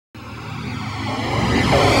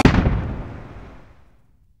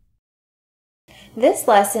This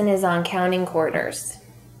lesson is on counting quarters.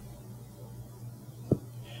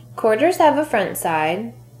 Quarters have a front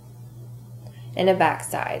side and a back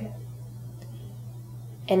side.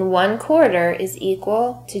 And 1 quarter is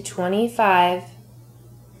equal to 25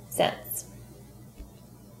 cents.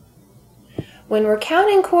 When we're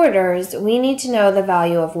counting quarters, we need to know the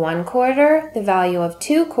value of 1 quarter, the value of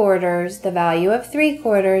 2 quarters, the value of 3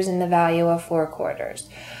 quarters, and the value of 4 quarters.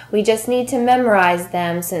 We just need to memorize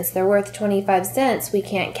them. Since they're worth 25 cents, we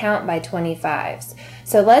can't count by 25s.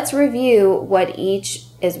 So let's review what each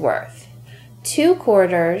is worth. 2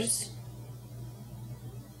 quarters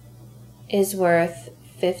is worth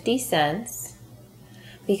 50 cents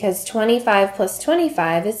because 25 plus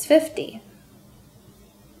 25 is 50.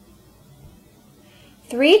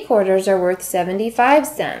 3 quarters are worth 75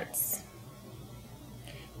 cents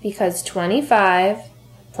because 25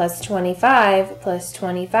 plus 25 plus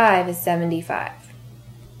 25 is 75.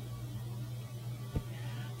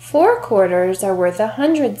 4 quarters are worth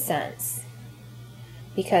 100 cents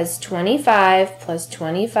because 25 plus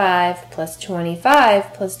 25 plus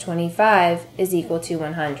 25 plus 25 is equal to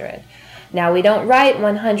 100. Now we don't write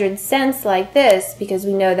 100 cents like this because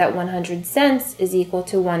we know that 100 cents is equal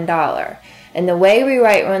to $1. And the way we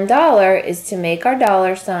write $1 is to make our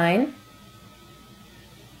dollar sign,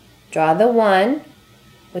 draw the 1,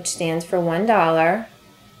 which stands for $1,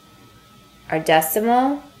 our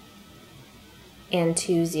decimal, and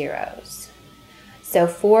 2 zeros. So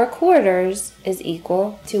 4 quarters is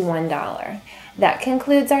equal to $1. That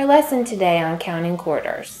concludes our lesson today on counting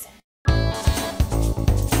quarters.